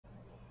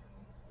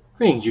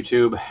Greetings,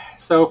 YouTube.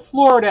 So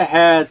Florida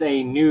has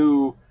a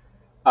new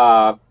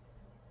person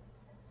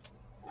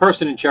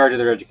in charge of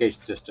their education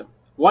system.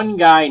 One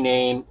guy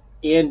named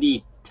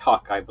Andy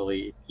Tuck, I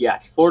believe.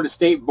 Yes, Florida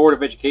State Board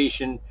of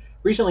Education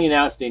recently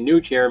announced a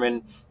new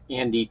chairman,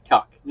 Andy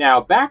Tuck.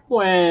 Now, back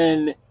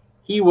when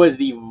he was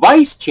the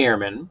vice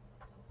chairman,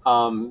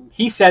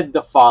 he said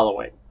the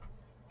following.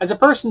 As a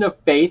person of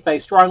faith, I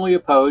strongly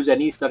oppose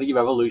any study of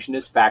evolution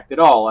as fact at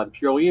all. I'm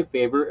purely in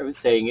favor of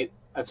staying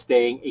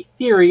a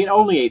theory and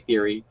only a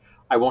theory.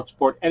 I won't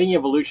support any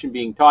evolution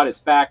being taught as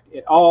fact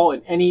at all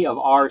in any of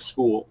our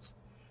schools.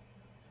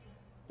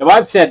 Now,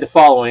 I've said the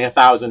following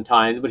 1,000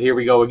 times, but here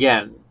we go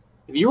again.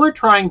 If you are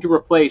trying to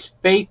replace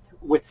faith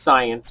with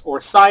science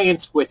or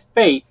science with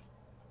faith,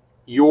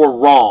 you're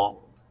wrong.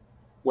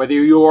 Whether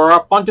you are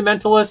a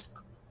fundamentalist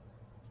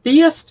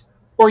theist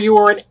or you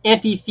are an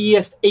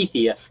anti-theist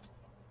atheist,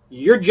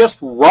 you're just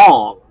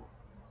wrong.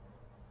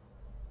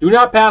 Do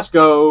not pass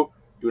go.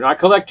 Do not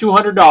collect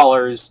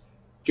 $200.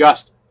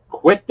 Just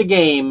quit the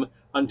game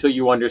until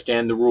you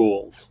understand the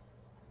rules.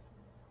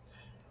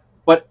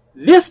 But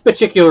this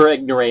particular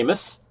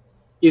ignoramus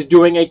is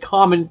doing a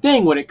common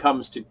thing when it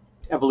comes to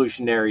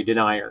evolutionary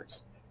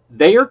deniers.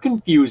 They are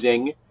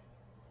confusing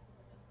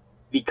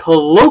the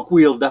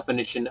colloquial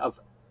definition of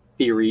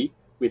theory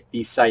with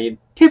the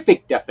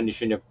scientific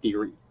definition of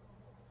theory.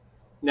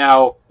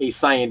 Now, a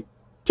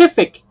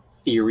scientific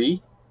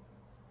theory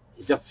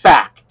is a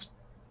fact.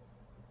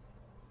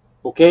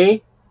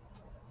 Okay?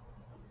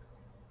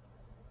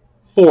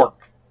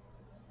 Fork.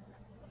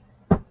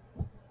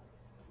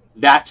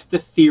 That's the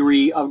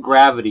theory of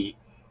gravity.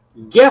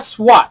 Guess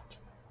what?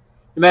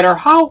 No matter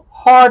how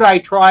hard I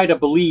try to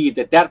believe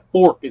that that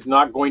fork is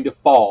not going to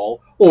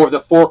fall or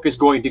the fork is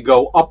going to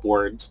go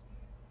upwards,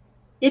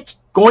 it's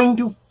going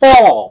to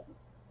fall.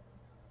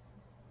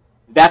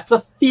 That's a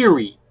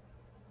theory.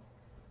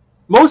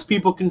 Most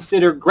people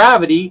consider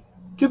gravity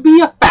to be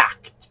a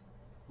fact,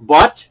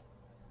 but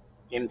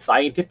in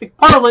scientific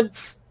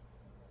parlance,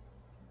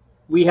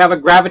 we have a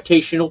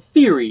gravitational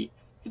theory.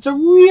 It's a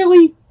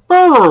really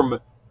firm,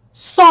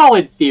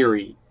 solid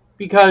theory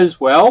because,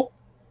 well,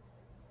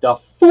 the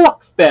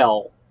fork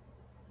fell.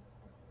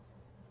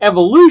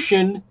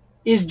 Evolution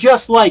is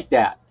just like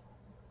that.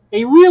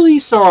 A really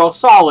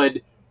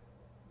solid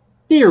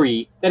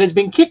theory that has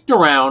been kicked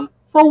around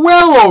for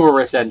well over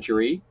a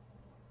century,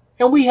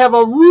 and we have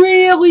a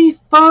really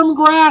firm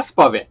grasp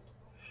of it.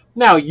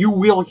 Now, you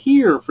will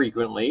hear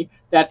frequently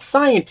that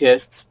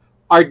scientists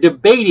are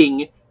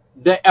debating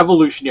the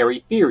evolutionary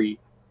theory,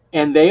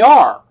 and they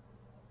are.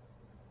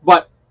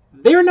 But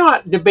they're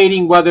not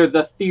debating whether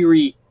the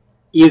theory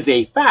is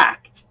a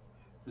fact.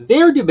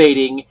 They're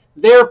debating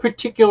their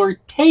particular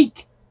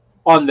take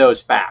on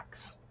those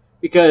facts,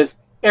 because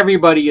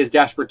everybody is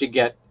desperate to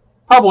get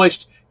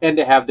published and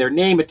to have their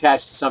name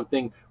attached to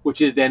something which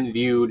is then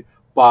viewed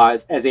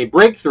as a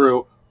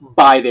breakthrough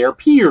by their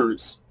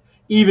peers,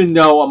 even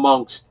though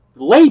amongst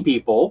lay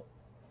people,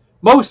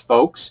 most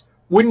folks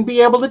wouldn't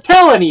be able to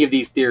tell any of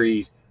these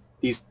theories,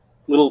 these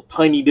little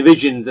tiny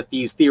divisions that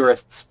these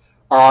theorists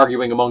are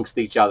arguing amongst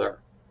each other.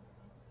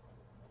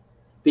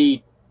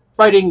 The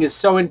fighting is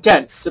so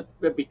intense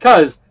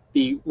because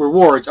the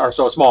rewards are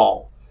so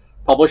small.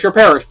 Publish or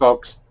perish,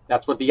 folks.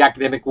 That's what the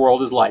academic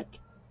world is like.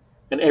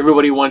 And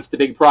everybody wants the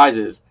big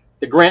prizes,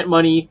 the grant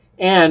money,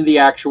 and the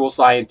actual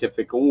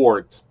scientific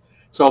awards.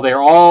 So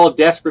they're all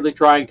desperately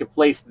trying to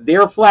place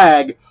their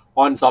flag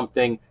on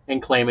something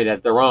and claim it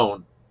as their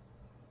own.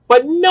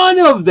 But none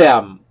of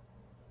them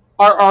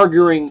are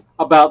arguing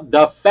about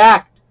the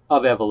fact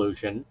of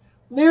evolution.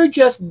 They're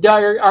just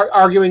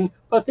arguing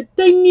about the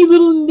tiny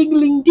little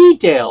niggling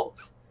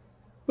details.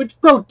 Which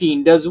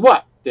protein does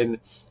what, and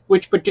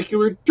which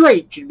particular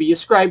trait should be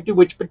ascribed to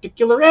which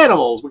particular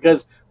animals,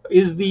 because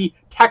is the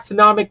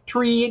taxonomic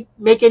tree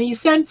make any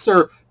sense,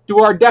 or do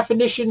our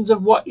definitions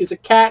of what is a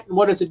cat and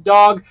what is a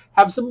dog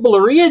have some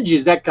blurry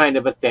edges, that kind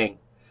of a thing.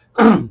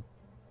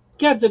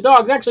 Cats and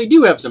dogs actually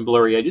do have some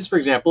blurry edges. For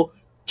example,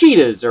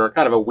 cheetahs are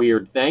kind of a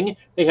weird thing.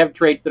 They have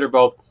traits that are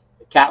both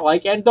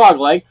cat-like and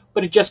dog-like,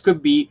 but it just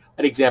could be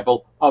an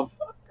example of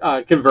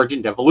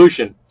convergent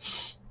evolution.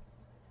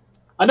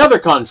 Another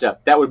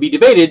concept that would be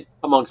debated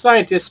among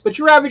scientists, but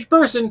your average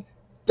person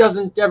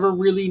doesn't ever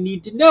really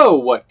need to know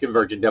what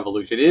convergent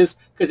evolution is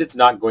because it's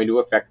not going to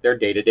affect their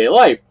day-to-day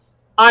life.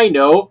 I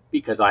know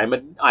because I'm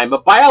a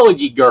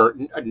biology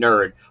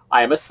nerd.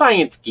 I am a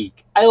science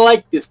geek. I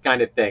like this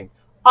kind of thing.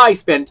 I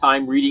spend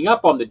time reading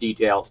up on the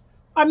details.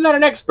 I'm not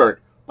an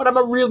expert, but I'm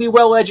a really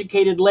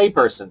well-educated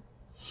layperson.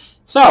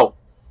 So,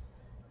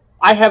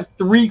 I have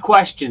 3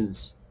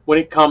 questions when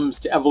it comes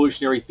to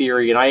evolutionary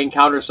theory, and I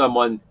encounter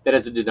someone that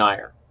is a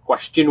denier.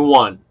 Question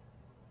 1.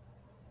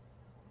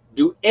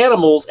 Do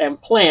animals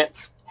and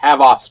plants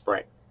have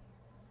offspring?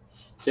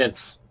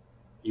 Since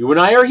you and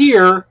I are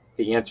here,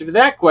 the answer to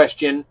that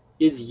question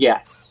is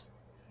yes.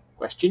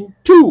 Question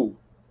 2.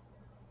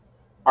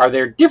 Are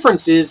there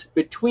differences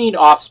between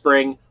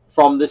offspring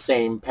from the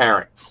same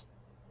parents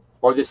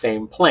or the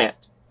same plant?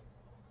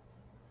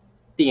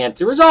 The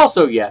answer is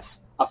also yes.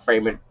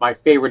 My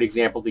favorite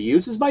example to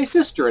use is my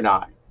sister and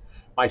I.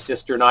 My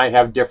sister and I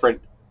have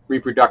different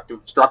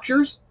reproductive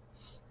structures.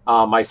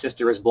 My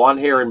sister is blonde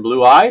hair and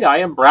blue-eyed. I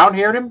am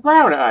brown-haired and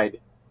brown-eyed.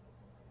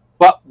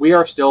 But we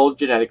are still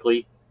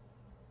genetically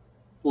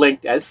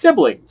linked as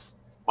siblings.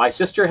 My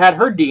sister had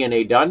her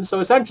DNA done, so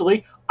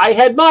essentially I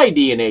had my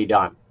DNA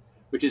done,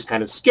 which is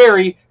kind of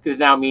scary because it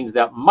now means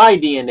that my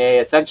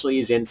DNA essentially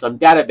is in some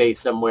database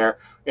somewhere,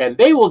 and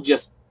they will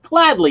just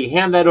gladly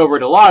hand that over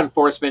to law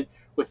enforcement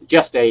with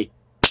just a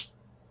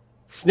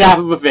snap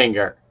of a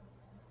finger.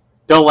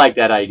 Don't like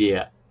that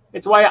idea.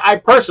 It's why I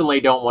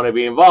personally don't want to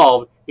be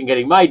involved in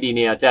getting my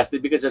DNA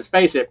tested because, let's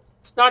face it,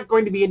 it's not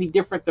going to be any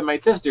different than my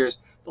sister's.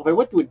 If I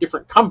went to a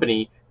different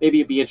company, maybe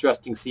it'd be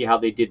interesting to see how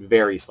they did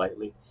vary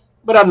slightly.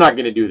 But I'm not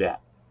going to do that.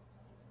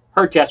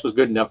 Her test was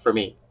good enough for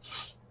me.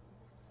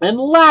 And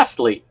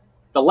lastly,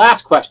 the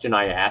last question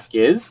I ask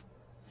is,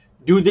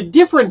 do the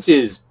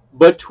differences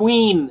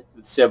between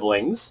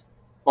siblings,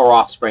 or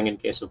offspring in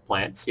case of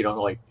plants, you don't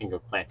really think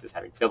of plants as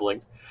having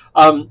siblings,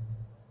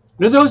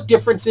 do those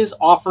differences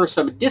offer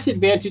some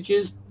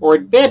disadvantages or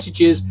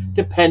advantages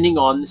depending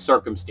on the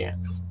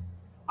circumstance?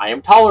 I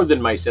am taller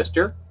than my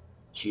sister.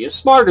 She is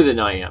smarter than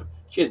I am.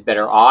 She has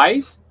better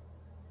eyes.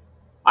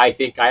 I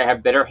think I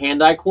have better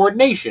hand-eye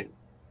coordination.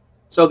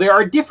 So there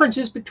are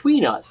differences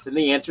between us, and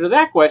the answer to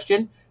that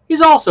question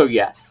is also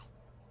yes.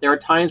 There are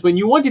times when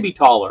you want to be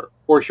taller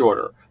or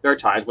shorter. There are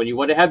times when you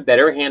want to have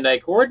better hand-eye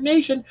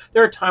coordination.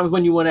 There are times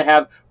when you want to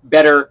have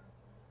better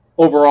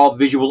overall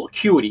visual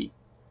acuity.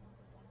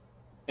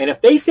 And if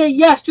they say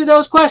yes to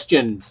those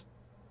questions,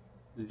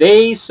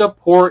 they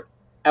support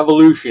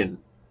evolution.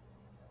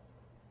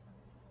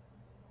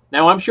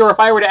 Now, I'm sure if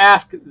I were to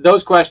ask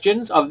those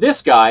questions of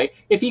this guy,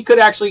 if he could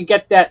actually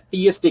get that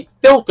theistic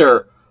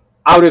filter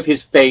out of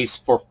his face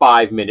for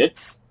 5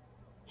 minutes,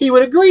 he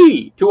would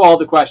agree to all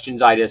the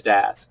questions I just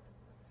asked.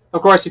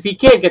 Of course, if he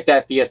can't get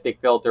that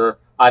theistic filter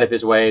out of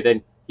his way,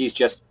 then he's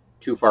just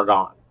too far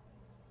gone.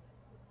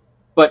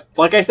 But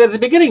like I said at the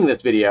beginning of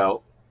this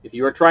video, if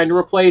you are trying to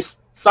replace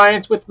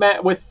science with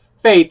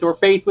faith or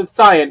faith with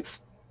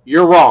science,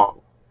 you're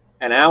wrong.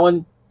 And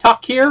Alan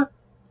Tuck here,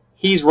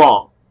 he's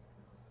wrong.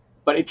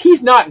 But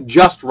he's not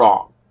just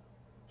wrong.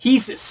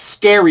 He's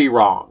scary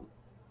wrong.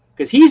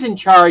 Because he's in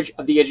charge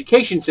of the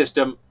education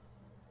system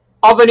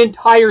of an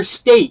entire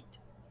state.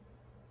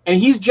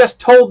 And he's just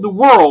told the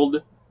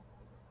world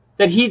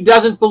that he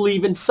doesn't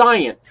believe in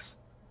science.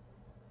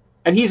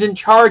 And he's in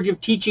charge of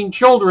teaching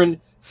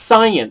children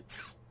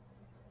science.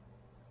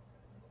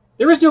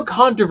 There is no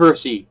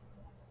controversy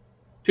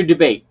to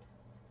debate.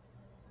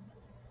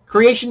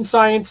 Creation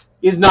science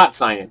is not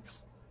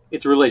science.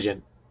 It's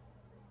religion.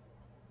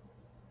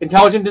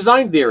 Intelligent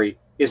design theory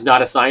is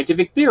not a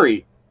scientific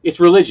theory. It's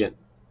religion.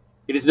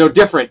 It is no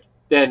different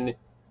than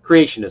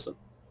creationism.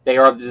 They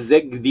are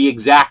the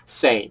exact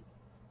same.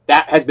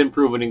 That has been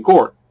proven in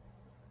court.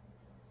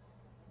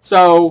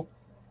 So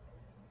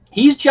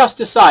he's just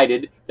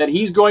decided that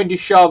he's going to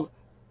shove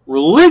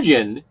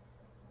religion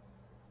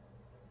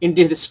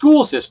into the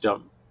school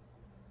system,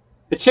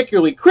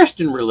 particularly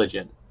Christian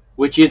religion,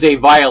 which is a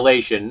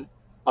violation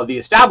of the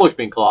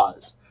Establishment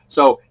Clause.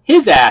 So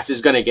his ass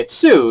is going to get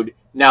sued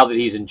now that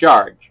he's in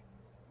charge.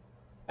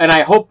 And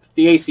I hope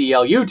the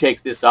ACLU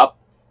takes this up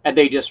and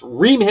they just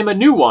ream him a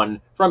new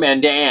one from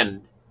end to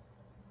end.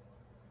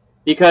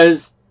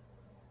 Because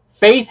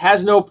faith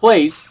has no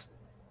place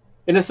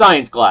in a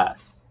science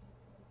class.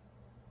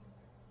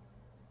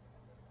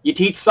 You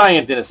teach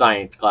science in a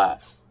science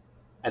class.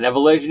 And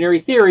evolutionary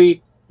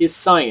theory is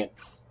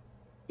science.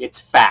 It's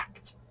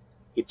fact.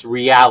 It's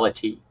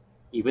reality.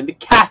 Even the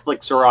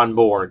Catholics are on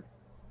board.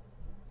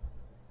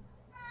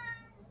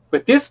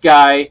 But this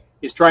guy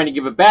is trying to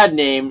give a bad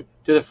name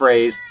to the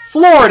phrase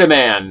Florida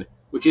man,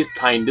 which is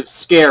kind of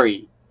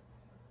scary.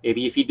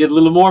 Maybe if he did a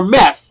little more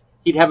meth,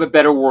 he'd have a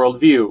better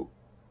worldview.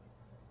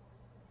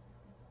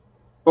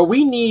 But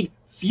we need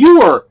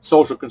fewer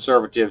social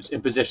conservatives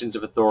in positions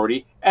of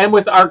authority, and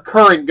with our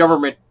current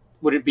government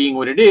being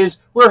what it is,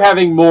 we're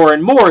having more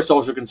and more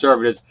social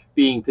conservatives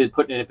being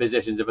put in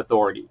positions of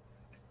authority.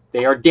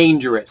 They are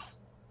dangerous.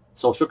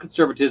 Social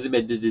conservatism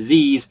is a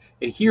disease,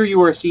 and here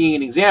you are seeing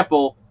an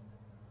example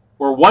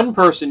where one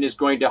person is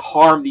going to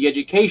harm the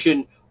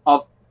education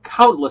of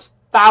countless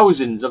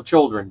thousands of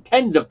children,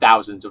 tens of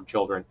thousands of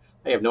children.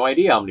 I have no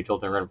idea how many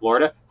children are in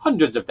Florida.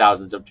 Hundreds of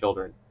thousands of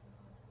children.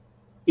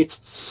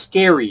 It's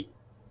scary,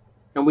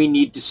 and we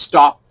need to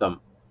stop them.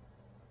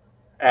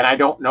 And I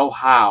don't know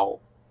how.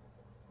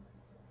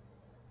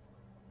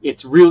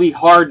 It's really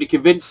hard to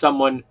convince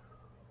someone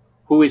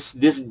who is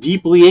this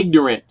deeply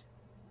ignorant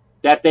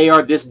that they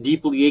are this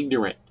deeply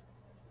ignorant.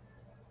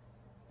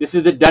 This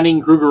is the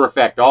Dunning-Kruger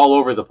effect all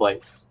over the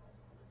place.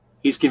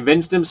 He's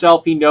convinced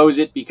himself he knows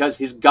it because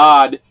his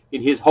God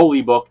in his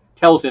holy book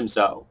tells him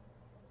so.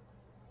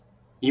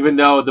 Even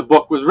though the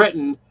book was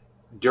written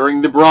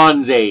during the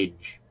Bronze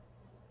Age.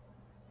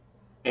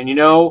 And you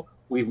know,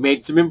 we've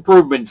made some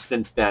improvements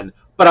since then.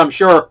 But I'm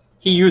sure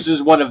he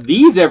uses one of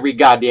these every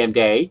goddamn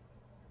day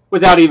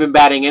without even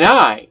batting an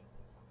eye.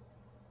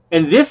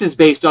 And this is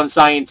based on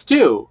science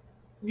too,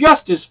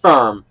 just as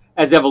firm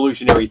as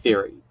evolutionary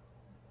theory.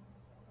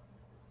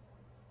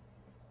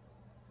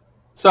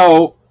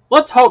 So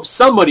let's hope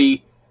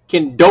somebody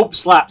can dope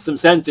slap some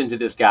sense into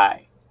this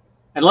guy.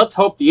 And let's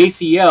hope the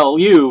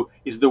ACLU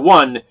is the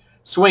one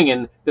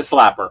swinging the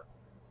slapper.